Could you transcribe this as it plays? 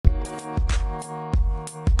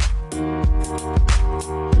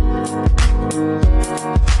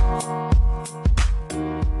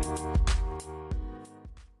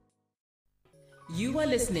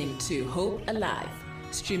to Hope Alive,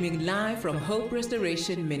 streaming live from Hope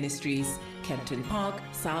Restoration Ministries, Kempton Park,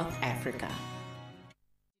 South Africa.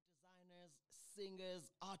 Singers,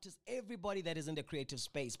 artists, everybody that is in the creative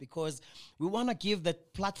space, because we want to give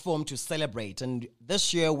that platform to celebrate. And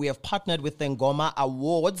this year we have partnered with the Ngoma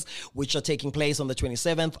Awards, which are taking place on the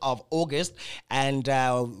 27th of August. And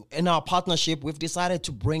in our partnership, we've decided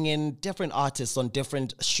to bring in different artists on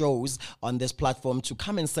different shows on this platform to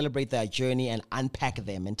come and celebrate their journey and unpack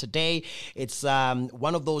them. And today it's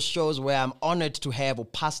one of those shows where I'm honored to have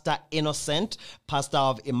Pastor Innocent, pastor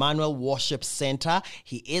of Emmanuel Worship Center.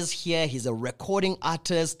 He is here. He's a recording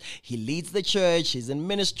artist. He leads the church. He's in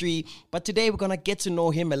ministry. But today we're going to get to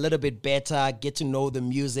know him a little bit better, get to know the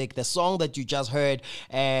music. The song that you just heard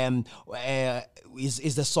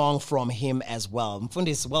is the song from him as well.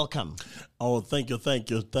 Mfundis, welcome. Oh, thank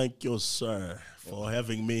you, sir, for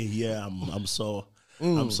having me here. I'm so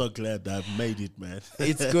glad I've made it, man.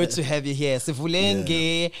 It's good to have you here.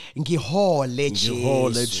 Sivulenge ngihole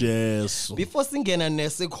Jesu. Before singena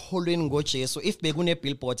nesikholweni ngoJesu, if bekune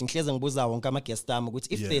billboard ngihleze ngibuza wonke ama guest ami ukuthi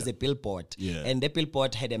if there's a billboard and the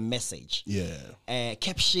billboard had a message,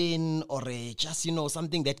 caption or just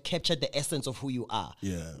something that captured the essence of who you are,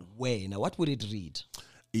 now what would it read?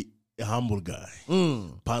 A humble guy.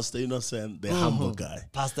 Pastor Innocent, the humble guy.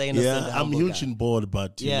 Pastor Innocent, the I'm humble huge guy. in board,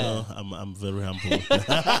 but I'm very humble.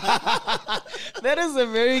 That is a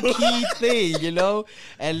very key thing,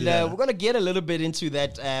 and we're going to get a little bit into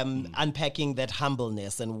that, unpacking that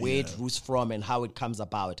humbleness and where it roots from and how it comes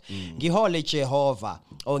about. Ngihole Jehovah,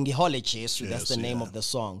 or Ngihole Jesu, that's the name of the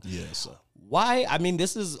song. Yes, sir. Why? I mean,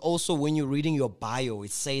 this is also when you're reading your bio,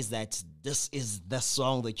 it says that this is the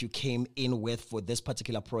song that you came in with for this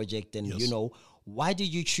particular project. And, why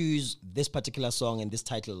did you choose this particular song and this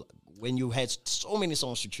title when you had so many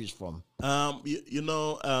songs to choose from? By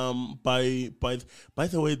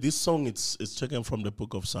the way, this song it's taken from the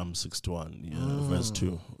book of Psalm 61, verse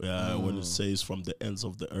 2, when it says, "From the ends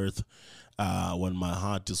of the earth, when my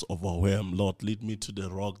heart is overwhelmed, Lord, lead me to the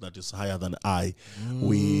rock that is higher than I."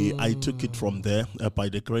 I took it from there. By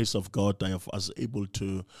the grace of God, I was able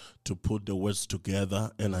to put the words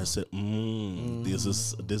together, and I said, this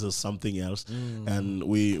is something else. And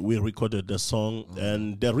we recorded the song,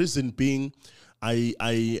 and the reason being,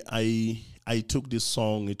 I took this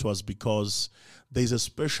song. It was because there's a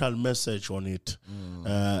special message on it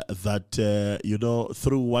that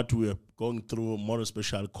through what we are going through, more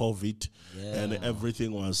special COVID, and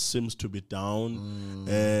everything seems to be down.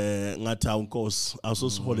 Ngathi awunkosi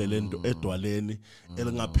asosiholele edwaleni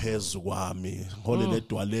elingaphezu kwami, holele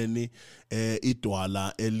edwaleni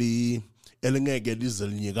idwala elingeke lize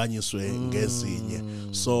linyikanyiswe ngezinye.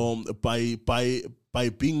 So by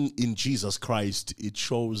being in Jesus Christ, it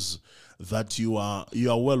shows that you are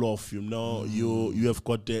well off. You have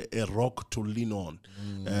got a rock to lean on,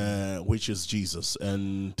 which is Jesus.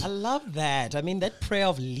 And I love that. I mean, that prayer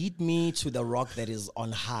of lead me to the rock that is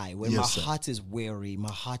on high, when my heart is weary,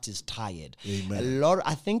 my heart is tired. Amen.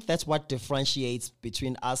 I think that's what differentiates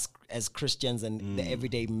between us as Christians and the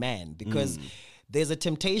everyday man, because there's a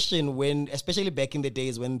temptation when, especially back in the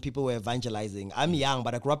days when people were evangelizing. I'm young,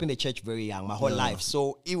 but I grew up in the church very young, my whole life.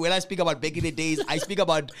 So when I speak about back in the days, I speak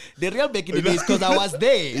about the real back in the days because I was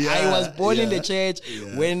there. I was born in the church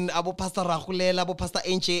when Abu Pastor Rahulela, Abu Pastor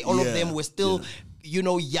Enche, all of them were still,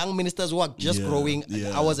 young ministers who are just growing.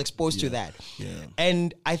 I was exposed to that.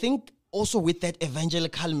 And I think also with that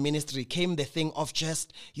evangelical ministry came the thing of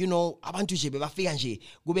just, abantu nje bebafika nje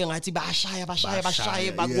kube ngathi bashaya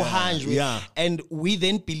bakuhanjwe, and we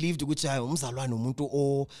then believed ukuthi umzalwane umuntu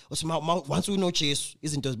once we know Jesus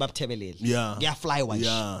izinto zibabuthebelele kuyaflywa nje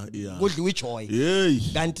kudliwa ijoy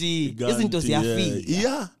kanti izinto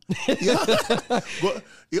ziyafika.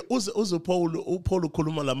 Uze Paul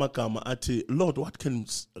ukhuluma lamagama athi, Lord, what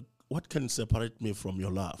can separate me from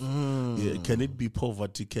your love? Can it be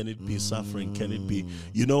poverty? Can it be suffering? Can it be,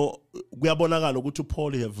 kuyabonakala ukuthi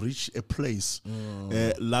Paul have reached a place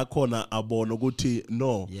la khona abona ukuthi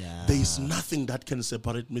no, there is nothing that can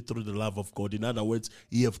separate me through the love of God. In other words,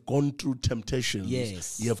 he have gone through temptations.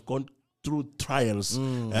 He have gone through trials,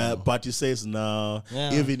 but he says now,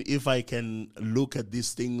 even if I can look at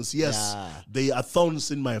these things, they are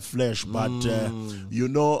thorns in my flesh, but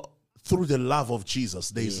through the love of Jesus,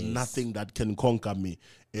 there is nothing that can conquer me.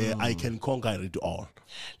 I can conquer it all.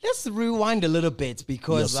 Let's rewind a little bit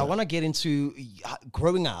because I want to get into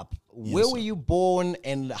growing up. Where were you born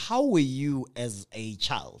and how were you as a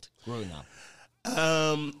child growing up?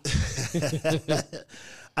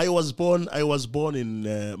 I was born in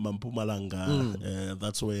Mpumalanga.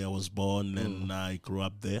 That's where I was born, and I grew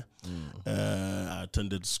up there. I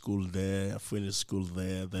attended school there, finished school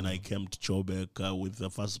there. Then I came to Joburg with a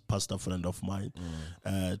pastor friend of mine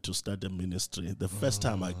to start a ministry. The first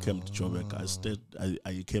time I came to Joburg,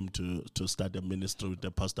 I came to start a ministry with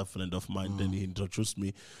a pastor friend of mine. Then he introduced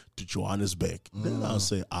me to Johannesburg. Then I'll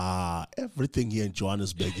say, everything here in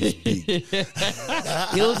Johannesburg is big.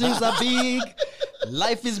 Buildings are big.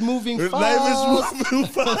 Life is moving fast.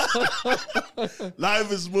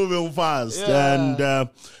 Life is moving fast. Yeah. And,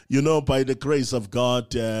 by the grace of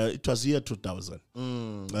God, it was year 2000.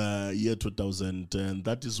 Year 2000. And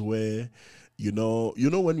that is where,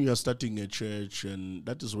 when you are starting a church, and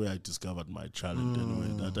that is where I discovered my talent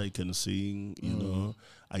anyway, that I can sing,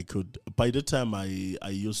 I could, by the time I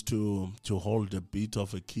used to hold a bit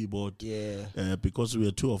of a keyboard, because we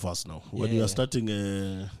are two of us now. When you are starting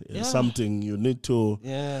something, you need to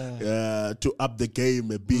up the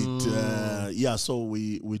game a bit. So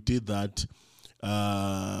we did that.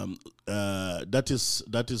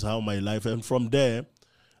 That is how my life, and from there,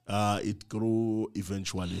 it grew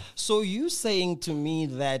eventually. So you saying to me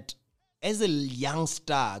that as a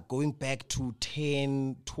youngster, going back to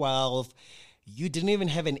 10, 12, you didn't even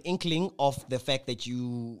have an inkling of the fact that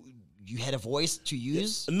you had a voice to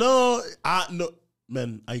use? No.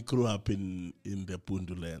 Man, I grew up in the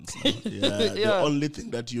Pundu lands. The only thing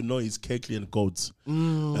that is Kekli and goats.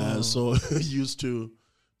 So I used to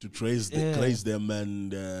graze them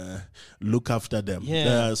and look after them.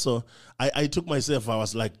 So I took myself, I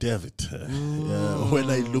was like David when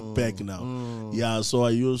I look back now. So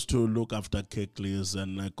I used to look after Keklis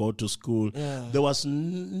and I go to school. There was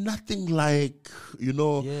nothing like,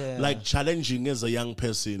 like challenging as a young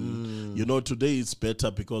person. Today it's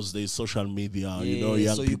better because there's social media,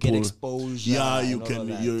 young so people. You get exposure.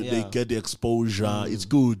 They get the exposure. It's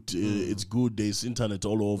good. It's good. There's internet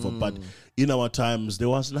all over. But in our times, there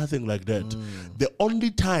was nothing like that. The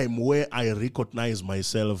only time where I recognize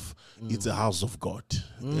myself, it's the house of God.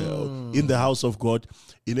 In the house of God,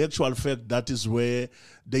 in actual fact, that is where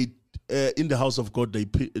they, in the house of God,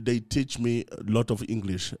 they teach me a lot of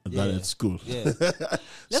English at school. Let's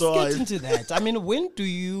get into that. I mean, when do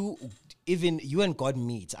you and God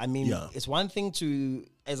meet? I mean, it's one thing to,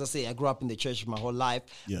 as I say, I grew up in the church my whole life,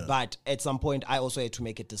 but at some point I also had to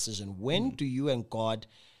make a decision. When do you and God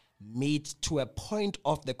meet to a point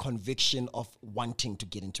of the conviction of wanting to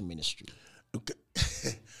get into ministry? Okay.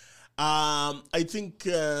 I think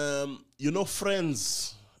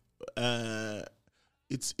friends.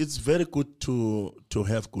 It's very good to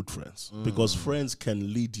have good friends because friends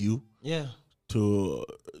can lead you to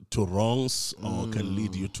wrongs or can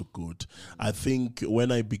lead you to good. I think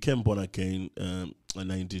when I became born again in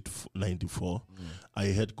 1994, I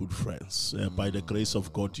had good friends. By the grace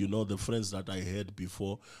of God, the friends that I had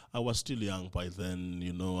before, I was still young by then.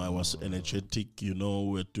 I was energetic. You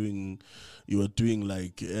were doing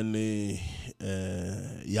like any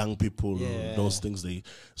young people, those things.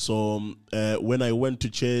 So when I went to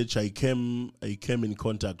church, I came in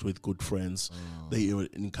contact with good friends. They were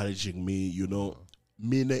encouraging me.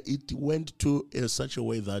 It went to such a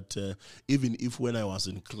way that even if when I was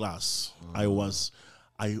in class, I was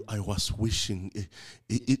wishing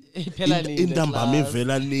so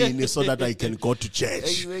that I can go to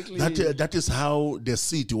church. Exactly. That is how the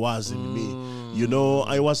seed was in me.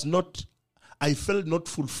 I felt not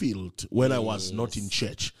fulfilled when I was not in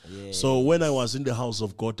church. So when I was in the house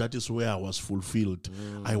of God, that is where I was fulfilled.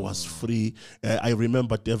 I was free. I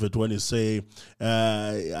remember David when he say,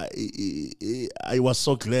 I was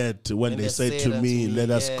so glad when they said to me,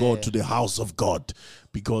 let us go to the house of God,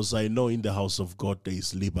 because I know in the house of God there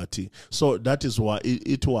is liberty. So that is why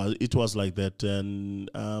it was like that.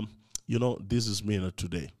 And, this is me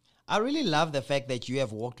today. I really love the fact that you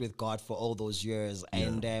have walked with God for all those years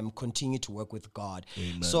and continue to work with God.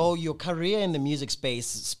 Amen. So your career in the music space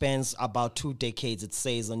spans about 2 decades, it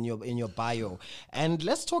says in your bio. And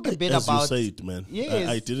let's talk a bit As about... you say it, man. Yes.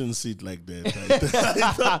 I didn't see it like that.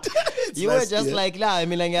 I thought you were just like,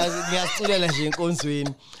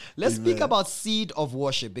 let's speak about Seed of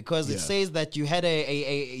Worship, because it says that you had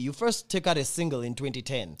you first took out a single in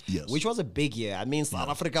 2010, which was a big year. I mean, South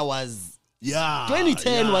Africa was...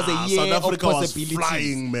 2010 was a year South Africa of possibilities. Was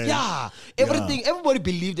flying, man. Everybody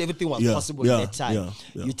believed everything was possible at that time.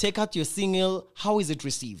 Yeah. You take out your single, how is it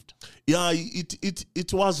received? Yeah,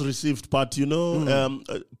 it was received, but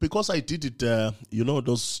because I did it, you know,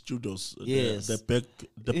 those studios, Yes.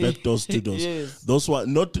 the backdoor studios. Yes. Those were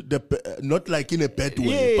not like in a bad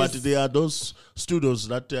way, Yes. but they are those studios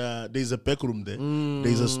that there's a back room there,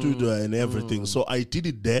 there's a studio and everything. So I did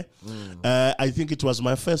it there. I think it was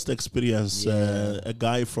my first experience. A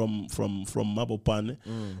guy from Mabopane,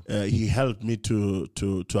 he helped me to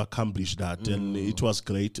accomplish that, and it was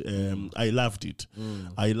great. I loved it.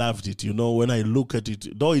 I loved it. You know, when I look at it,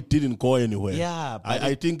 though it didn't go anywhere. Yeah, but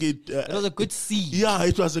I think it was a good seed. Yeah,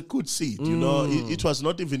 it was a good seed. You know, it was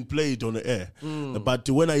not even played on the air. But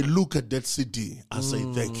when I look at that CD, I say,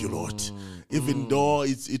 thank you, Lord. Even though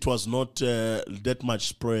it was not that much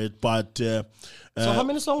spread, but So how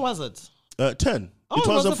many songs was it? 10. Oh, it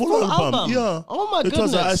was a full album. Yeah. Oh my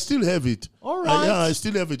goodness. I still have it. All right. Yeah, I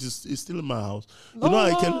still have it. It's still in my house. You know,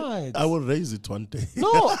 Right. I will raise it one day.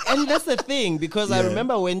 No, and that's the thing, because I Yeah.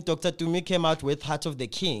 remember when Dr. Tumi came out with Heart of the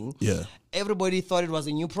King, Yeah. everybody thought it was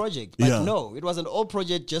a new project. But Yeah. no, it was an old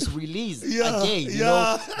project just released Yeah, again, you yeah.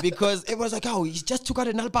 know, because it was like, oh, he just took out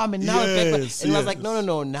an album and now it's back. Yes, And it was like, yes.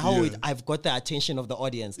 no, now Yeah. I've got the attention of the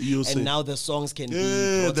audience. You and see. now the songs can be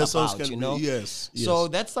Yeah, brought the songs about, can you be- know. yes, So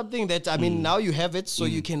yes. that's something that, I mean, now you have it, so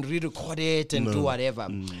you can re-record it and do whatever.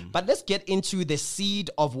 But let's get into the seed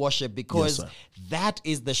of worship, because sir. that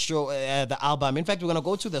is the show, the album. In fact, we're gonna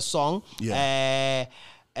go to the song.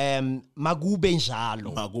 Magube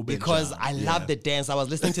Njalo, Magube because Njalo, I yeah. love the dance. I was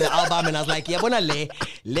listening to the album and I was like, yabona le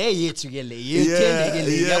yethu ke le, Yeah, yethende ke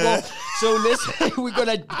le, yeah. yabo. So we're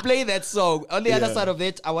gonna play that song. On the other Yeah. side of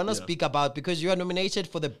it, I want to speak about, because you are nominated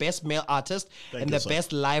for the best male artist Thank and you, the sir.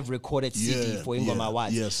 best live recorded CD Yeah, for Ingoma yeah.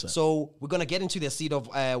 Awards. Yes, sir. So we're gonna get into the seed of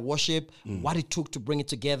worship, what it took to bring it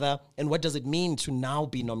together, and what does it mean to now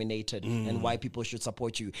be nominated, and why people should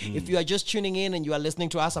support you. If you are just tuning in and you are listening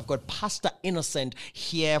to us, I've got Pastor Innocent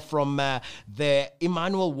here from the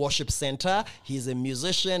Emmanuel Worship Center. He's a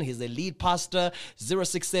musician, he's a lead pastor.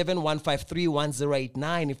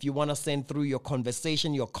 067-153-1089 if you want to send through your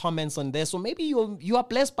conversation, your comments on this, or maybe you are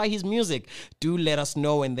blessed by his music. Do let us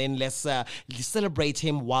know, and then let's celebrate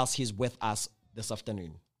him whilst he's with us this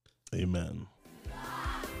afternoon. Amen.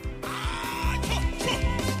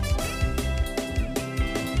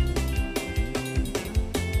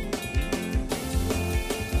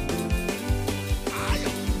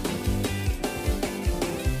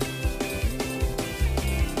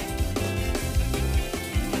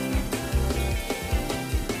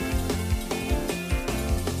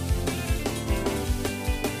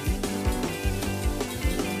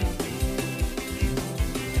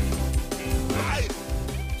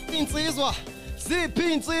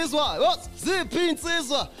 Ziphi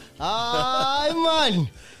insizwa. Hayi man.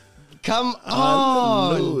 Come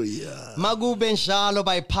on. Hallelujah. Magube Njalo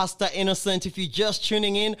by Pastor Innocent. If you're just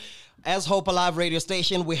tuning in, as Hope Alive radio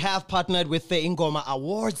station, we have partnered with the Ingoma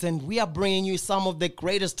Awards, and we are bringing you some of the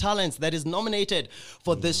greatest talents that is nominated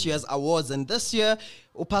for this year's awards. And this year,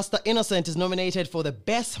 Pastor Innocent is nominated for the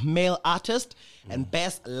Best Male Artist and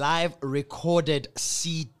Best Live Recorded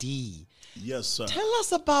CD. Yes, sir. Tell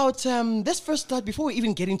us about, let's first start, before we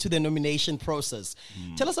even get into the nomination process,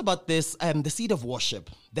 tell us about this, the Seed of Worship,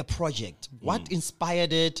 the project. What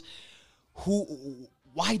inspired it?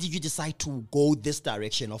 Why did you decide to go this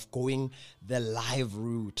direction of going the live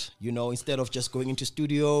route, you know, instead of just going into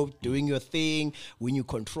studio, doing your thing, when you're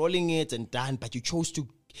controlling it and done, but you chose to,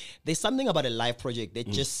 there's something about a live project that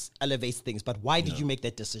just elevates things, but why did you make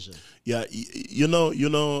that decision? Yeah, you know,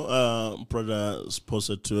 Brother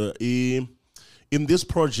Sposa, in this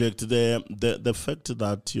project, the fact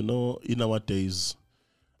that, you know, in our days,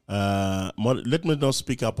 let me not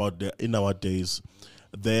speak about in our days,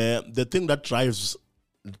 the thing that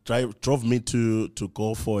drove me to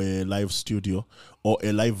go for a live studio or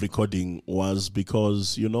a live recording was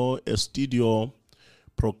because, you know, a studio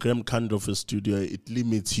program, kind of a studio, it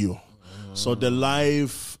limits you. So the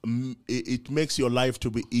live, it makes your life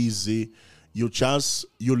to be easy. You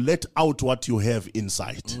let out what you have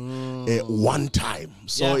inside one time.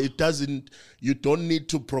 So it doesn't, you don't need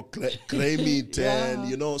to proclaim it and,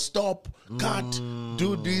 you know, stop, cut,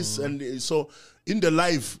 do this. And so in the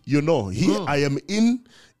life, you know, here I am in,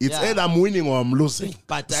 it's either I'm winning or I'm losing.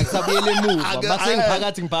 But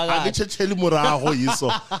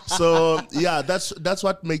so yeah, that's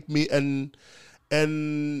what made me, and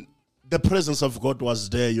the presence of God was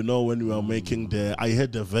there, you know, when we were making I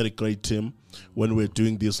had a very great team when we were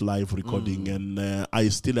doing this live recording, and I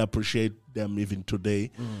still appreciate them even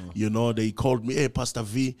today. You know, they called me, hey, Pastor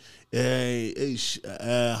V,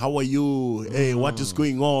 how are you? Hey, what is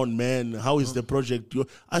going on, man? How is the project?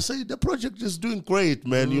 I say, the project is doing great,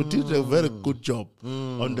 man. You did a very good job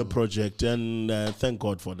on the project, and thank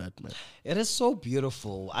God for that, man. It is so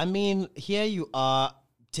beautiful. I mean, here you are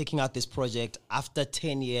taking out this project after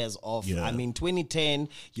 10 years of, 2010,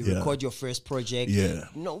 you record your first project. Yeah.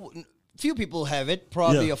 No, few people have it,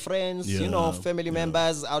 probably your friends, family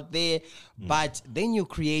members out there. But then you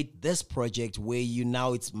create this project where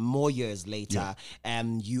it's more years later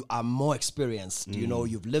and you are more experienced. You know,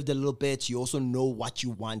 you've lived a little bit. You also know what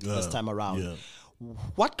you want this time around. Yeah.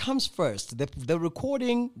 What comes first? The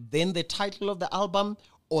recording, then the title of the album,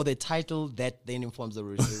 or the title that then informs the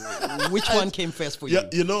which one came first for you? Yeah,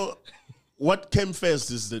 you know, what came first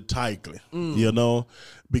is the title, you know,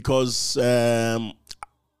 because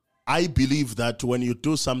I believe that when you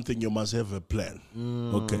do something, you must have a plan.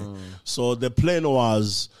 Okay. So the plan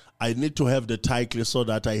was, I need to have the title so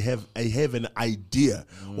that I have an idea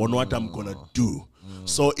on what I'm going to do.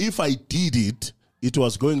 So if I did it, it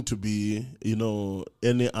was going to be, you know,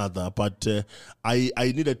 any other. But I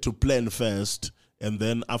needed to plan first. And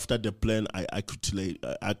then after the plan, I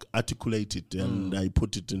articulate it and I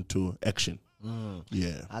put it into action.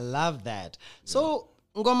 Yeah. I love that. So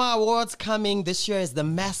Ngoma Awards coming this year is the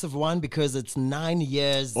massive one because it's 9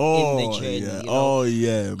 years in the journey. Yeah.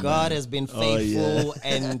 You know, God has been faithful.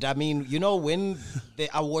 And I mean, you know, when the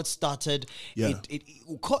awards started, it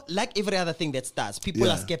like every other thing that starts, people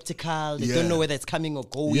are skeptical. They don't know whether it's coming or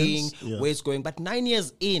going, where it's going. But 9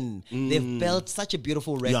 years in, they've built such a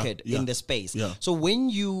beautiful record in the space. Yeah. So when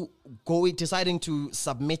you go deciding to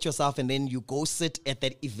submit yourself and then you go sit at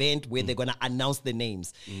that event where they're going to announce the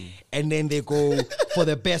names and then they go for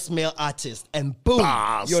the best male artist and boom,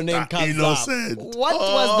 your name comes up. What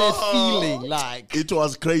was that feeling like? It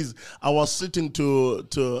was crazy. I was sitting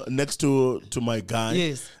next to my guy.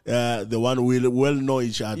 Yes. The one we well know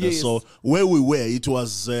each other. Yes. So where we were, it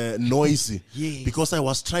was noisy. Yes. Because I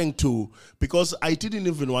was trying to, because I didn't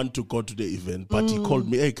even want to go to the event, but he called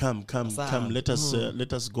me, hey, come, let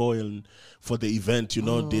us go and for the event, you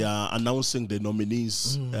know, they are announcing the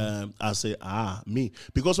nominees. I say, me.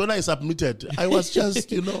 Because when I submitted, I was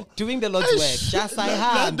just, you know, doing the Lord's work. Just I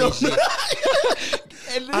have.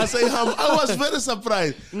 I say, I was very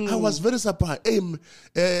surprised. I was very surprised.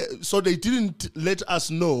 So they didn't let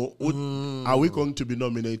us know, are we going to be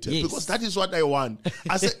nominated? Yes. Because that is what I want.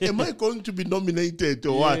 I said, am I going to be nominated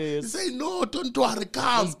or what? They say, no, don't worry,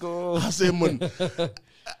 come. Let's go. I say, man.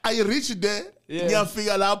 I reached there,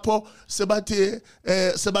 ngiyafika lapho sebathi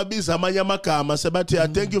sebabiza amanye amagama sebathi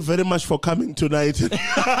thank you very much for coming tonight.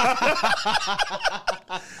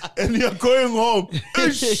 And you're going home.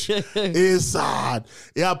 It's sad.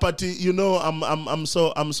 Yeah, but you know, I'm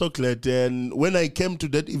so glad. And when I came to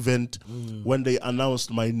that event, when they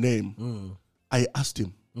announced my name, I asked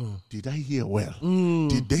him, did I hear well?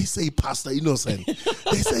 Did they say Pastor Innocent?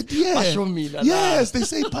 They said, yes, they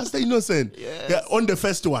say Pastor Innocent. Yes. Yeah, on the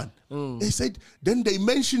first one. They said, then they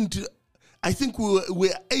mentioned, I think we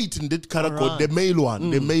were 8 in that Karakot, the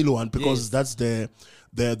male one, because that's I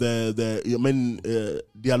mean,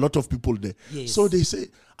 there are a lot of people there. Yes. So they say,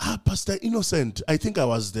 Pastor Innocent. I think I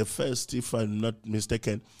was the first, if I'm not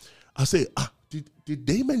mistaken. I say, did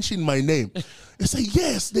they mention my name? They say,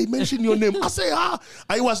 yes, they mentioned your name. I say,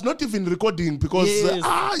 I was not even recording because,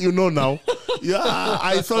 you know now. Yeah,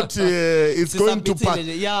 I thought it's going to pass.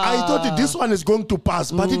 Yeah. I thought this one is going to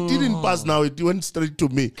pass, but it didn't pass now. It went straight to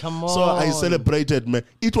me. Come on. So I celebrated, man.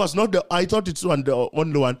 It was not I thought it's the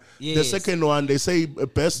only one. Yes. The second one, they say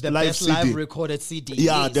best the live best CD. live recorded CD.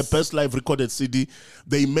 Yeah, yes. the best live recorded CD.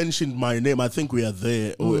 They mentioned my name. I think we are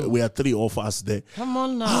there. We are 3 of us there. Come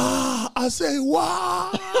on now. I say,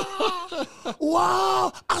 wow.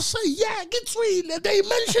 Wow. I say, yeah, it's real. They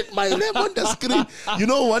mentioned my name on the screen. You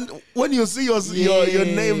know, when you see your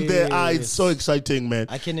name there, it's so exciting, man.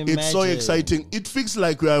 I can imagine. It's so exciting. It feels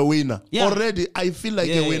like we are a winner. Yeah. Already, I feel like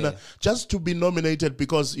a winner. Just to be nominated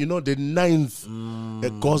because, you know, the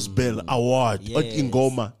 9th Gospel Award in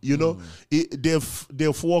Ngoma, you know,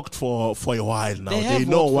 they've worked for a while now. They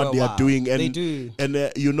know what they are doing. And, they do.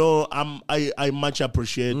 And, you know, I much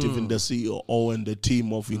appreciate even the CEO and the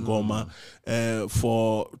team of Ngoma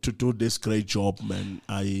to do this great job, man.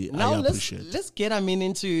 I appreciate. Let's get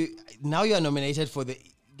into now. You are nominated for the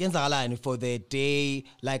Genzakalani for the day,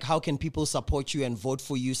 like how can people support you and vote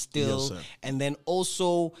for you still? Yes, sir. And then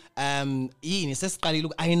also yini sesiqalile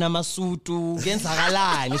ayina masutu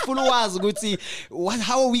genzakalani sifuna ukwazi ukuthi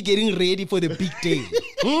how are we getting ready for the big day?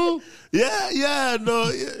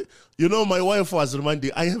 You know, my wife was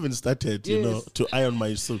reminding, I haven't started, you know, to iron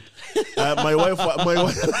my suit. My wife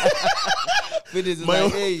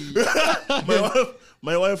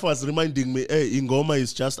my wife was reminding me, hey, Ingoma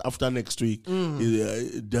is just after next week.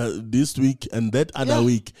 This week and that other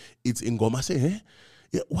week, it's Ingoma. I say, hey,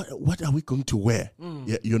 yeah, what are we going to wear?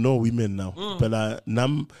 Yeah, you know women now. But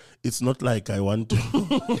it's not like I want to.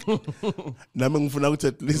 Nam ngifuna ukuthi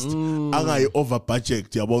at least angayi over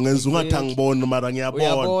budget. Yabo ngenza ungathangibona mara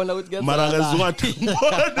ngiyabona. Mara ngenza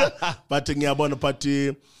ungathangibona. But ngiyabona but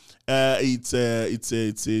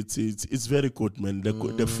it's very good, man.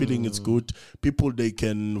 The feeling is good. People, they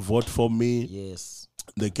can vote for me. Yes.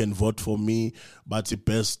 They can vote for me, but the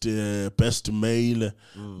best male,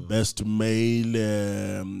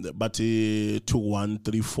 but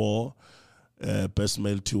 2134, best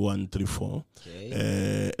male 2134.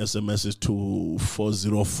 Okay. SMS is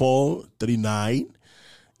 240439.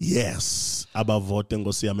 Yes, abavote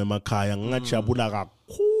ngosiyame emakhaya ngajabula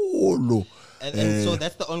kakhulu. And so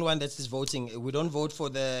that's the only one that is voting. We don't vote for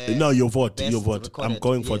the. No, you vote. You vote. Recorded. I'm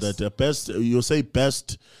going for that. Best. You say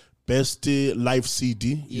best live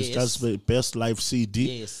CD. You start with best live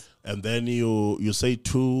CD. Yes. And then you say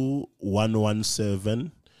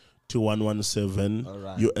 2117. 2117. All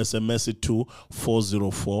right. You SMS it to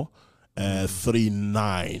 404.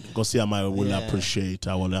 39. I will appreciate.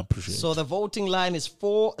 So the voting line is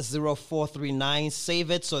 40439.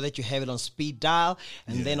 Save it so that you have it on speed dial.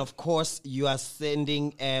 And then, of course, you are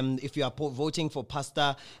sending, if you are voting for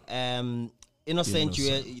Pastor Innocent,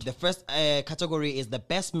 the first category is the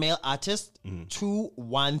best male artist,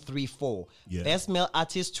 2134. Yeah. Best male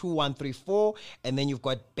artist, 2134. And then you've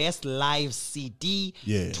got best live CD,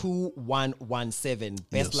 2117.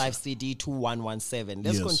 Best live CD, 2117.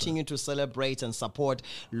 Let's continue to celebrate and support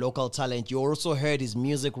local talent. You also heard his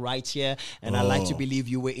music right here, and I like to believe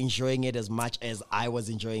you were enjoying it as much as I was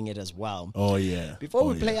enjoying it as well. Oh, yeah. Before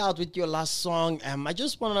we play out with your last song, I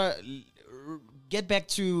just want to get back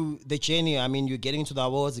to the journey. I mean, you're getting to the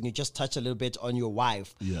awards and you just touched a little bit on your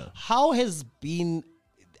wife. Yeah. How has been,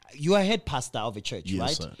 you are head pastor of a church, right?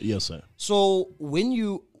 Sir. Yes, sir. So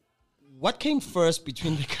what came first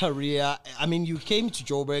between the career? I mean, you came to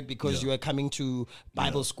Joburg because you were coming to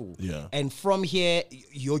Bible school. Yeah. And from here,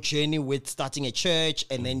 your journey with starting a church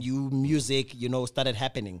and then music, started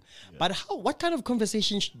happening. Yeah. But what kind of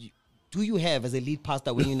conversations do you have as a lead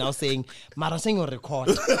pastor when you're now saying, Mara sengo record?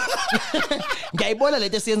 Ngiyayibona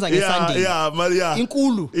lento esiyenza ngeSunday. Maria.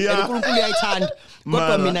 Inkulu. UNkulunkulu uyayithanda.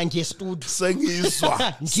 Kodwa mina ngiyestudio.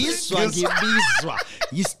 Sengizwa. Ngibizwa.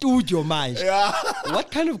 Yistudio manje.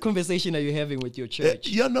 What kind of conversation are you having with your church?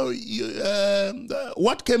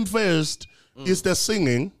 What came first is the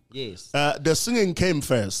singing. Yes. The singing came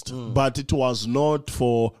first, but it was not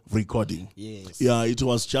for recording. Yes. Yeah, it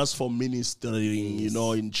was just for ministering,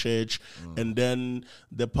 in church. And then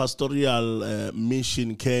the pastoral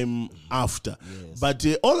mission came after. Yes. But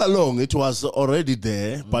all along, it was already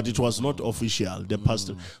there, but it was not official, the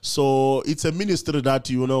pastor. So it's a ministry that,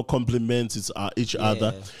 complements each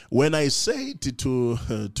other. When I say it to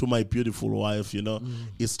my beautiful wife,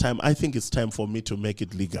 it's time. I think it's time for me to make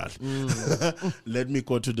it legal. Let me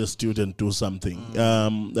go to the student do something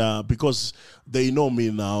because they know me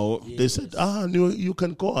now. They said, you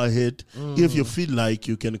can go ahead if you feel like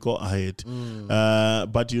you can go ahead.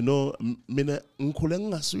 But mina ngikhule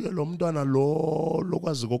ngingasuye lo mntwana lo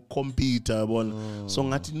lokwazi ukukhompita yabona. So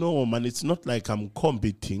ngathi no man, it's not like I'm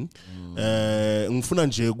competing. Ngifuna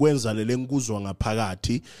nje kwenza lele ngikuzwa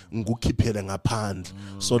ngaphakathi ngikukhiphele ngaphandle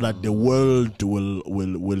so that the world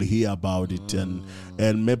will hear about it and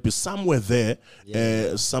maybe somewhere there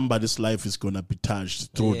somebody's life is going to be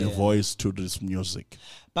touched through the voice, through this music.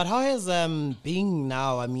 But how has being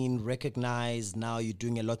now, recognized now, you're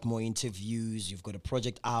doing a lot more interviews, you've got a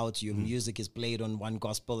project out, your music is played on One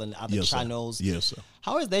Gospel and other channels. Sir. Yes, sir.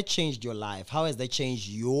 How has that changed your life? How has that changed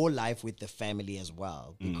your life with the family as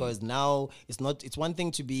well? Because now it's one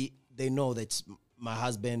thing to be, they know that my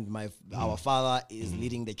husband, our father is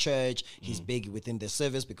leading the church. He's big within the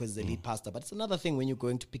service because he's the lead pastor. But it's another thing when you're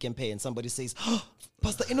going to Pick and Pay and somebody says, oh,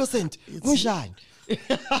 Pastor Innocent, Moonshine.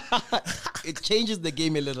 It changes the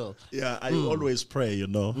game a little. Yeah, I always pray,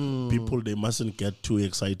 people, they mustn't get too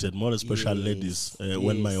excited, more especially ladies,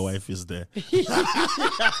 when my wife is there.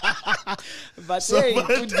 But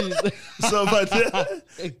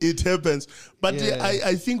it happens. But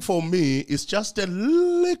I think for me, it's just a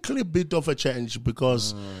little bit of a change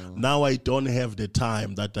because now I don't have the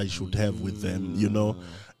time that I should have with them, you know.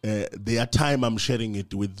 There are time I'm sharing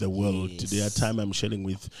it with the world. There are time I'm sharing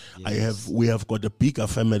with. We have got a bigger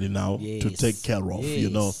family now to take care of. You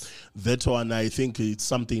know, that one I think it's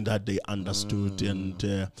something that they understood, and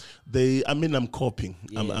I'm coping.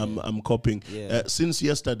 I'm coping. Since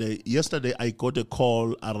yesterday I got a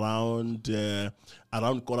call around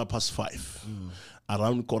 5:15.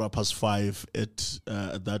 Around 5:15 at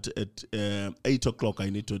 8 o'clock I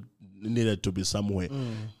needed to be somewhere.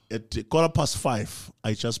 At 5:15,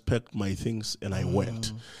 I just packed my things and I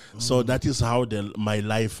went. So that is how my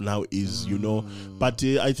life now is, you know. But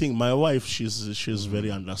I think my wife, she's very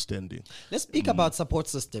understanding. Let's speak about support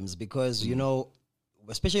systems, because, you know,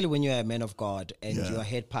 especially when you're a man of God and you're a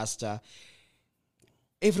head pastor,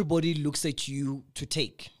 everybody looks at you to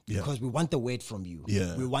take, because we want the word from you.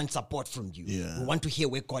 We want support from you. We want to hear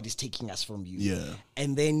where God is taking us from you.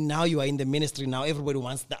 And then now you are in the ministry. Now everybody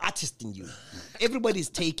wants the artist in you. Everybody is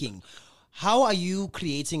taking. How are you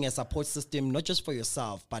creating a support system, not just for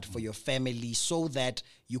yourself, but for your family, so that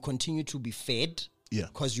you continue to be fed,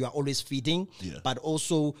 because you are always feeding, but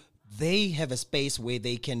also they have a space where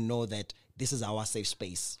they can know that this is our safe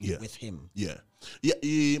space with him. You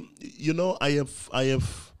know, I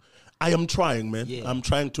am trying, man. I'm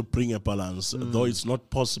trying to bring a balance, though it's not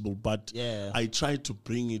possible, but I try to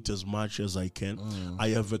bring it as much as I can. I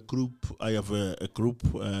have a group, a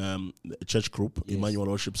church group, Emmanuel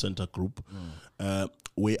Worship Center group,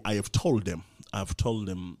 where I've told them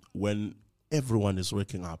when everyone is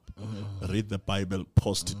waking up, read the Bible,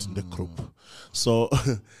 post it in the group. So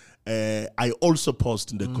I also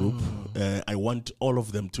post in the group. I want all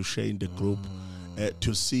of them to share in the group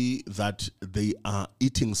to see that they are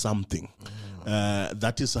eating something.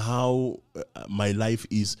 That is how my life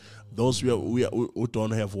is. Those who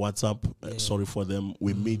don't have WhatsApp, sorry for them.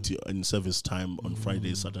 We meet in service time on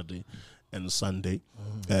Friday, Saturday, and Sunday.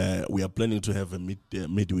 We are planning to have a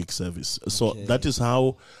midweek service. So that is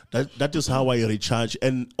how I recharge.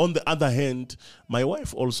 And on the other hand, my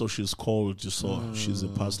wife also, she's called, so she's a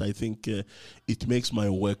pastor. I think it makes my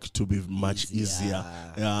work to be much easier.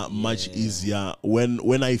 Much easier.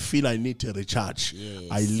 When I feel I need to recharge,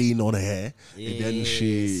 I lean on her, and then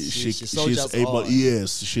she's able.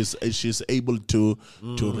 She's able to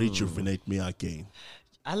rejuvenate me again.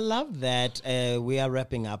 I love that we are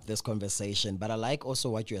wrapping up this conversation, but I like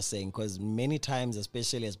also what you're saying, because many times,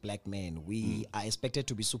 especially as black men, we are expected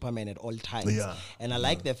to be Superman at all times. And I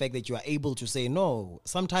like the fact that you are able to say, no,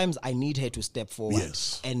 sometimes I need her to step forward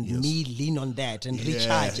and me lean on that and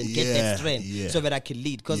recharge and get that strength so that I can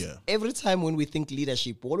lead. Because every time when we think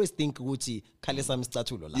leadership, we always think, Guti, Kalesa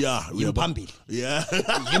Mstatulo. Yimpambi.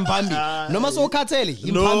 Noma so kateli.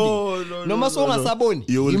 Yimpambi. Noma so ngasaboni.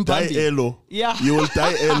 You will die elo. You will die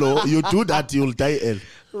elo. You do that, you'll die elo.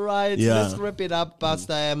 Right. Let's wrap it up,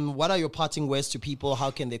 Pastor. What are your parting words to people?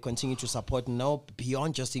 How can they continue to support now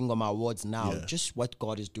beyond just Ingoma Awards now? Just what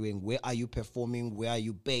God is doing. Where are you performing? Where are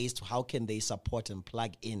you based? How can they support and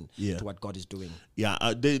plug in to what God is doing?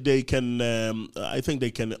 They can. I think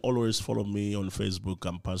they can always follow me on Facebook.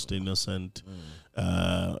 I'm Pastor Innocent.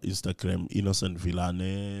 Instagram Innocent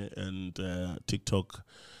Villane, and TikTok.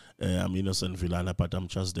 I'm Innocent Villana, but I'm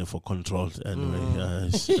just there for control. Anyway,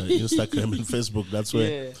 Instagram and Facebook,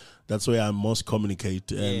 that's where I most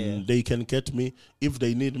communicate. And they can get me if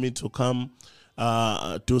they need me to come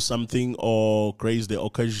do something or grace the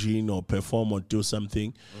occasion or perform or do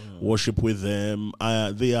something, worship with them.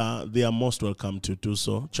 They are most welcome to do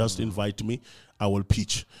so. Just invite me. I will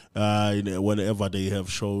pitch whenever they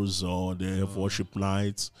have shows or they have worship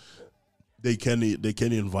nights. They can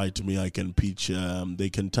invite me. I can pitch. They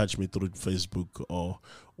can touch me through Facebook or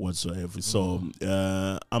whatsoever. So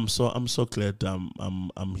I'm so glad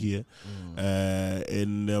I'm here.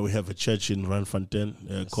 And we have a church in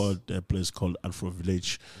Randfontein called a place called Afro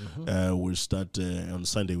Village. We start on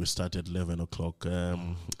Sunday. We start at 11 o'clock.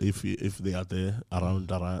 If they are there around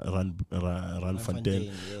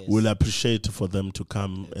Randfontein, we'll appreciate for them to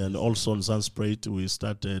come. And also on Zandspruit, we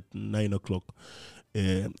start at 9 o'clock.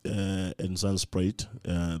 In Zandspruit,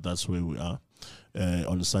 that's where we are.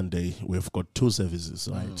 On Sunday, we've got 2 services,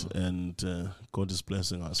 right? And God is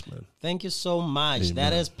blessing us, man. Thank you so much. Amen.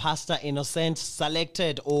 That is Pastor Innocent,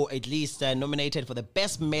 selected or at least nominated for the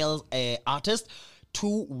Best Male Artist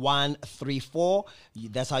 2134.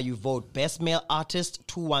 That's how you vote. Best Male Artist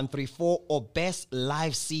 2134 or Best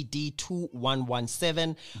Live CD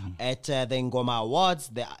 2117 at the Ngoma Awards.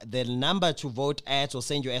 The number to vote at or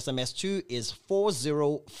send your SMS to is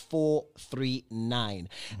 40439.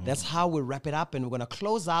 That's how we wrap it up, and we're going to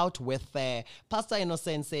close out with Pastor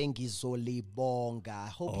Innocent saying Gizoli Bonga. I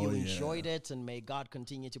hope you enjoyed it, and may God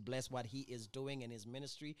continue to bless what he is doing in his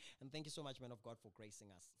ministry. And thank you so much, man of God, for gracing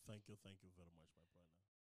us. Thank you very much, my brother.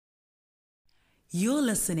 You're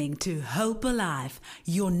listening to Hope Alive,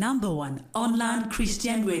 your #1 online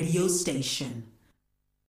Christian radio station.